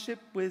partnership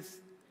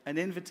with an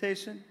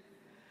invitation.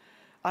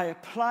 I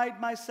applied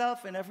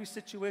myself in every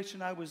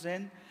situation I was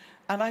in,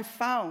 and I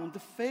found the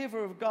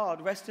favor of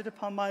God rested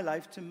upon my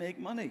life to make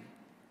money.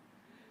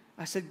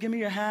 I said, give me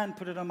your hand,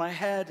 put it on my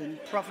head,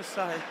 and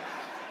prophesy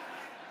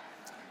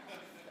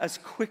as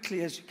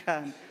quickly as you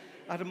can.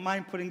 I don't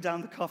mind putting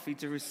down the coffee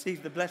to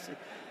receive the blessing.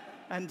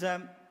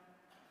 And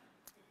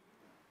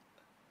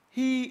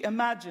he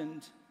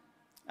imagined,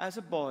 as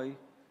a boy,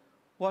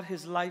 what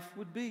his life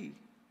would be.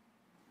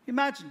 He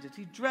imagined it.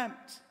 He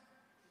dreamt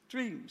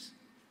dreams.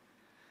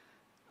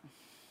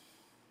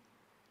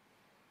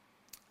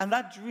 And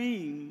that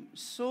dream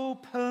so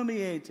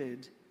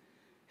permeated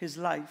his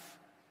life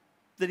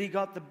that he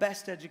got the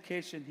best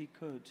education he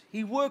could.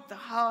 He worked the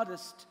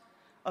hardest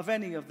of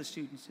any of the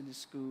students in his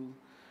school.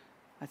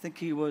 I think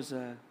he was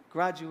a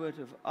graduate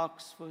of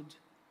Oxford.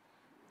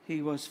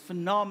 He was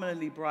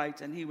phenomenally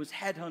bright, and he was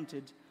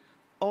headhunted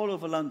all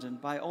over London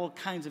by all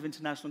kinds of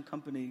international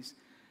companies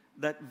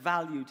that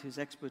valued his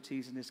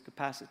expertise and his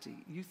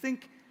capacity. You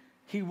think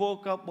he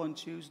woke up one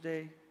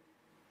Tuesday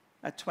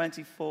at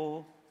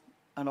 24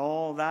 and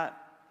all that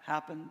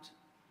happened?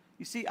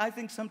 You see, I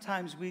think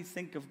sometimes we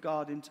think of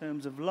God in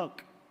terms of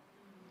luck.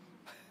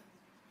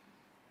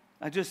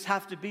 I just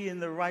have to be in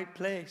the right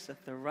place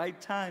at the right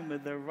time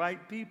with the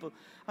right people.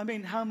 I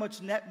mean, how much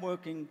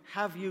networking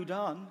have you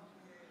done?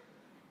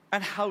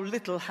 And how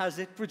little has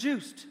it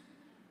produced?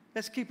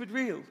 Let's keep it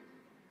real.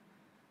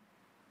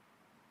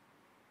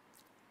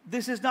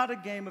 This is not a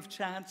game of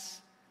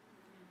chance.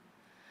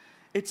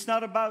 It's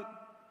not about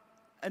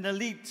an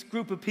elite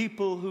group of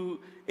people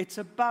it's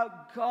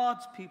about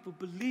God's people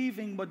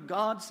believing what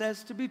God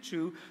says to be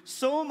true,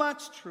 so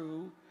much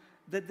true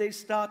that they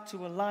start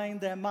to align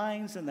their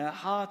minds and their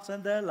hearts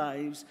and their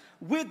lives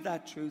with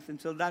that truth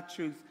until that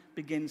truth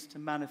begins to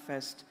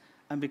manifest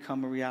and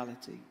become a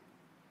reality.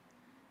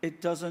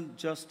 It doesn't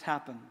just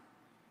happen.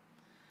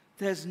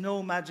 There's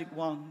no magic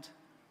wand.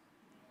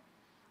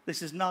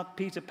 This is not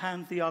Peter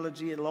Pan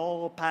theology. It'll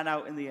all pan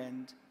out in the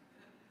end.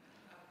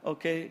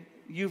 Okay?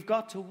 You've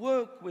got to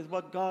work with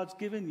what God's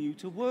given you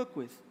to work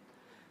with.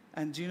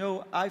 And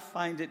I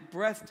find it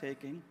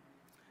breathtaking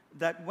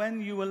that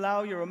when you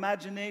allow your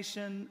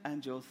imagination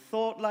and your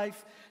thought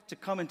life to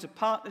come into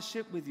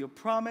partnership with your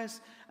promise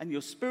and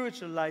your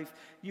spiritual life,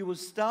 you will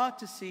start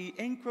to see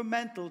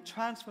incremental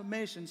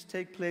transformations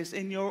take place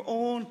in your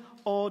own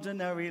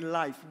ordinary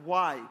life.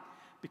 Why?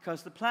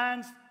 Because the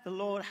plans the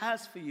Lord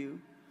has for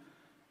you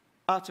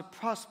are to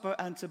prosper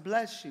and to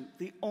bless you.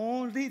 The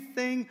only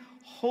thing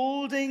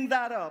holding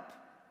that up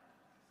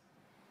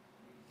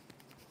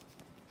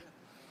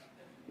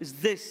is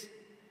this.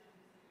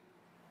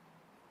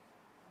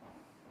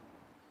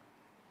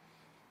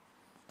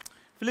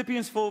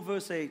 Philippians 4,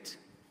 verse 8.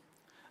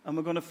 And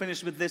we're going to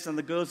finish with this, and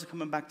the girls are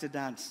coming back to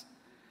dance,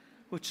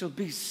 which will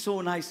be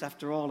so nice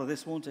after all of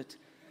this, won't it?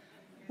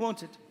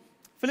 Won't it?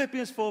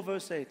 Philippians 4,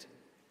 verse 8.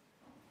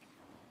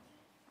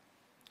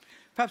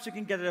 Perhaps you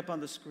can get it up on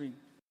the screen.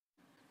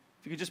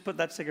 If you could just put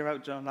that cigarette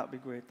out, John, that would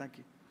be great. Thank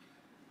you.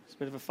 It's a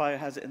bit of a fire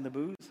hazard in the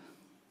booth.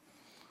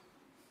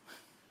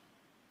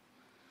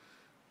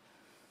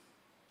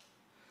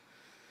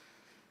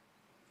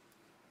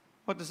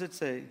 What does it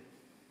say?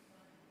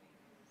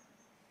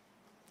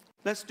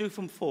 Let's do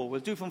from 4. We'll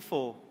do from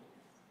 4.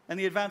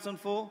 Any advance on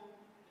 4?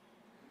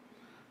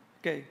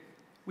 Okay.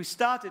 We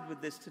started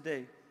with this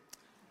today.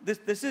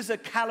 This is a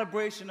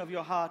calibration of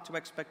your heart to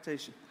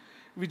expectation.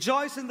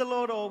 Rejoice in the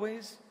Lord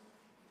always.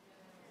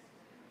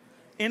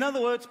 In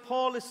other words,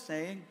 Paul is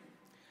saying,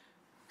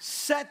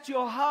 set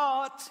your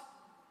heart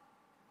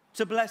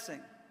to blessing.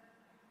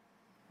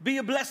 Be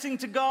a blessing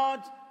to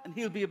God, and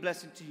He'll be a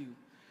blessing to you.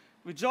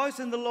 Rejoice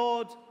in the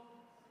Lord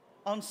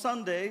on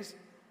Sundays.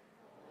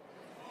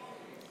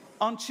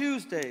 On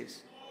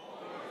Tuesdays.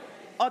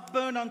 Hot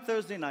burn on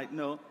Thursday night.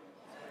 No.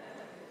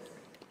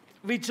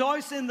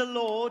 Rejoice in the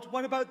Lord.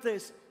 What about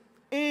this?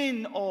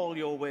 In all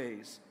your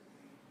ways.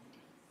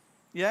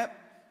 Yep.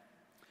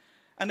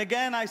 And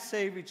again, I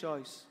say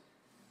rejoice.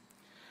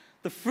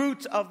 The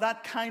fruit of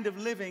that kind of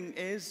living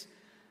is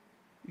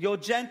your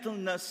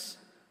gentleness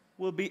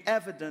will be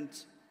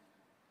evident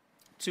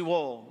to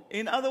all.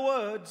 In other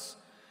words,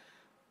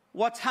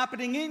 what's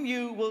happening in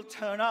you will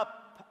turn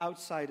up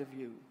outside of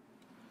you.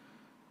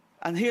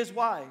 And here's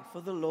why.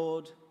 For the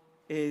Lord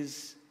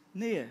is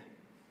near.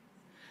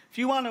 If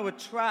you want to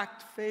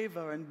attract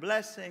favor and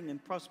blessing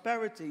and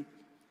prosperity,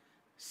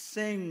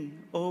 sing,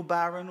 O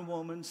barren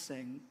woman,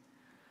 sing.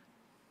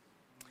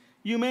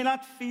 You may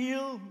not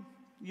feel,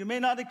 you may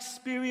not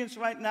experience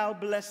right now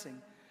blessing,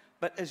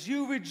 but as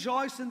you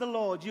rejoice in the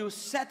Lord, you're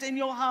setting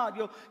your heart,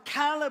 you're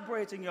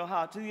calibrating your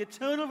heart to the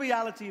eternal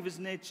reality of his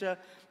nature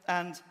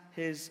and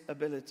his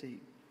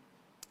ability.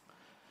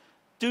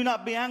 Do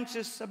not be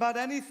anxious about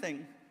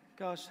anything.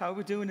 Gosh, how are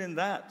we doing in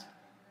that?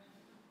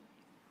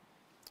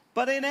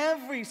 But in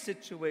every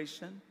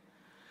situation,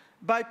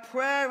 by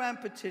prayer and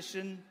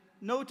petition,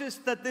 notice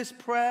that this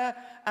prayer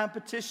and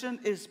petition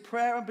is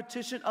prayer and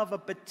petition of a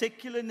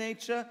particular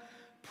nature,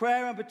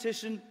 prayer and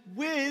petition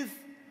with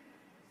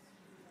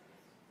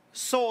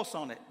source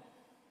on it.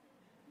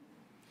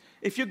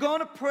 If you're going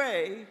to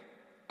pray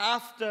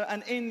after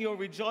and in your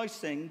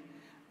rejoicing,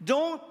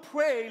 don't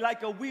pray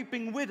like a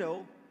weeping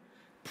widow.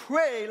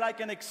 Pray like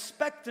an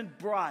expectant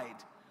bride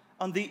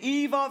on the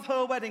eve of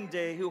her wedding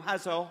day who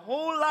has her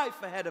whole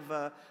life ahead of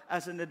her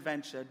as an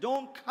adventure.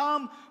 Don't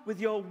come with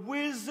your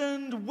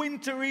wizened,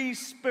 wintry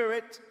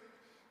spirit.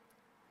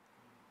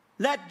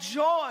 Let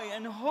joy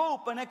and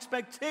hope and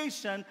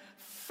expectation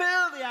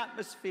fill the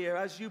atmosphere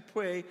as you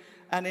pray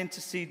and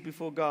intercede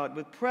before God.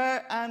 With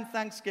prayer and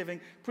thanksgiving,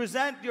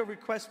 present your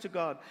request to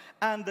God.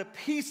 And the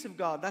peace of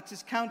God, that's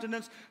his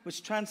countenance,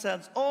 which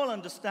transcends all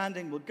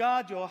understanding, will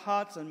guard your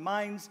hearts and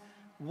minds.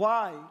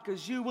 Why?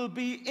 Because you will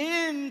be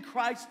in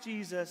Christ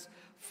Jesus,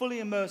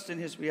 fully immersed in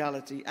his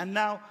reality. And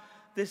now,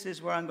 this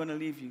is where I'm going to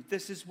leave you.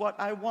 This is what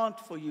I want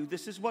for you.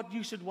 This is what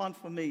you should want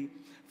for me.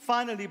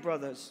 Finally,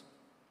 brothers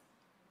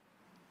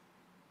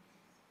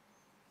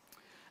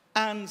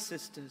and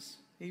sisters,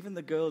 even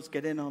the girls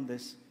get in on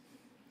this.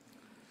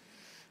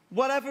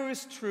 Whatever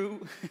is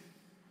true,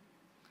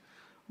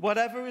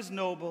 whatever is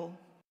noble,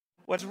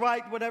 what's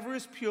right, whatever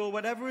is pure,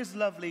 whatever is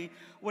lovely,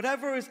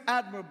 whatever is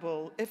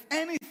admirable, if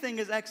anything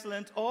is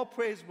excellent or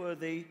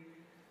praiseworthy,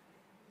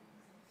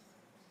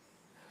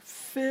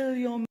 fill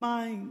your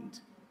mind.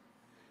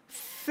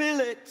 Fill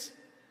it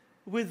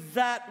with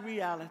that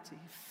reality.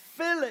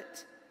 Fill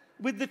it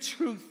with the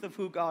truth of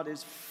who God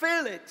is.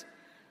 Fill it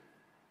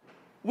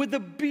with the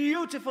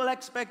beautiful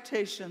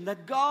expectation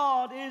that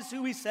God is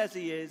who he says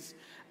he is,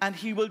 and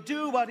he will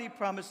do what he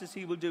promises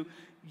he will do.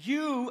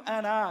 You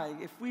and I,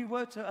 if we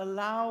were to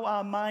allow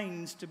our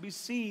minds to be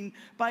seen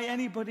by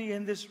anybody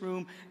in this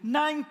room,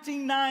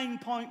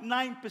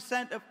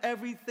 99.9% of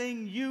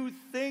everything you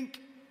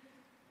think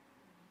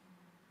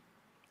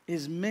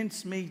is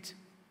mincemeat,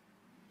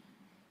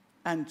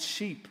 and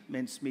cheap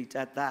mincemeat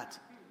at that.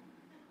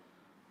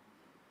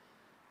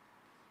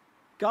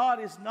 God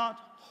is not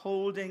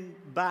holding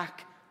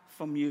back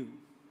from you.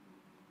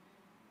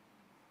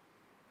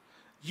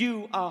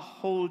 You are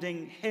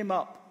holding him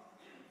up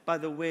by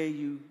the way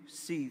you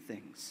see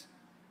things.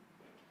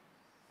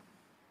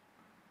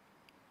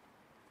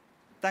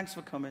 Thanks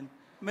for coming.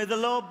 May the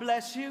Lord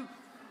bless you.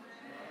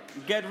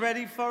 Get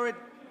ready for it.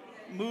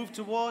 Move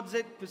towards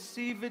it.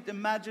 Perceive it.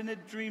 Imagine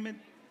it. Dream it.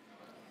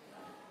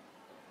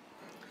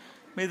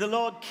 May the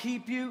Lord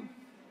keep you.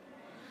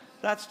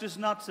 That's just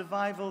not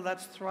survival.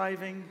 That's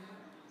thriving.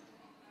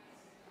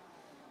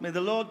 May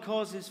the Lord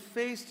cause his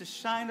face to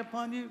shine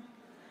upon you.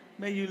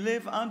 May you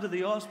live under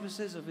the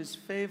auspices of his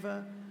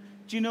favor.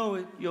 Do you know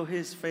it? You're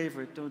his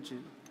favorite, don't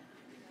you?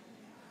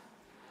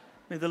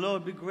 May the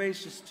Lord be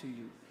gracious to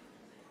you.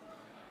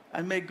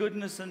 And may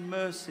goodness and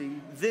mercy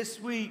this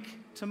week,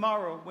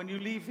 tomorrow, when you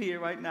leave here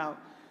right now,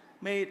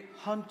 may it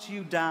hunt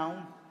you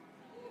down.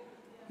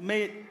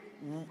 May it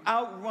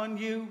outrun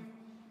you,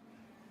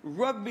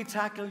 rugby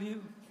tackle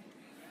you,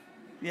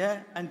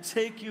 and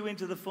take you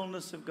into the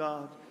fullness of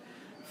God.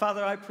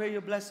 Father, I pray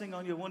your blessing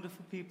on your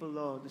wonderful people,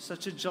 Lord. It's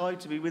such a joy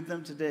to be with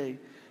them today.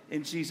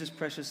 In Jesus'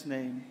 precious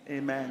name,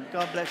 amen.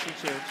 God bless you,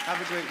 church.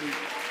 Have a great week.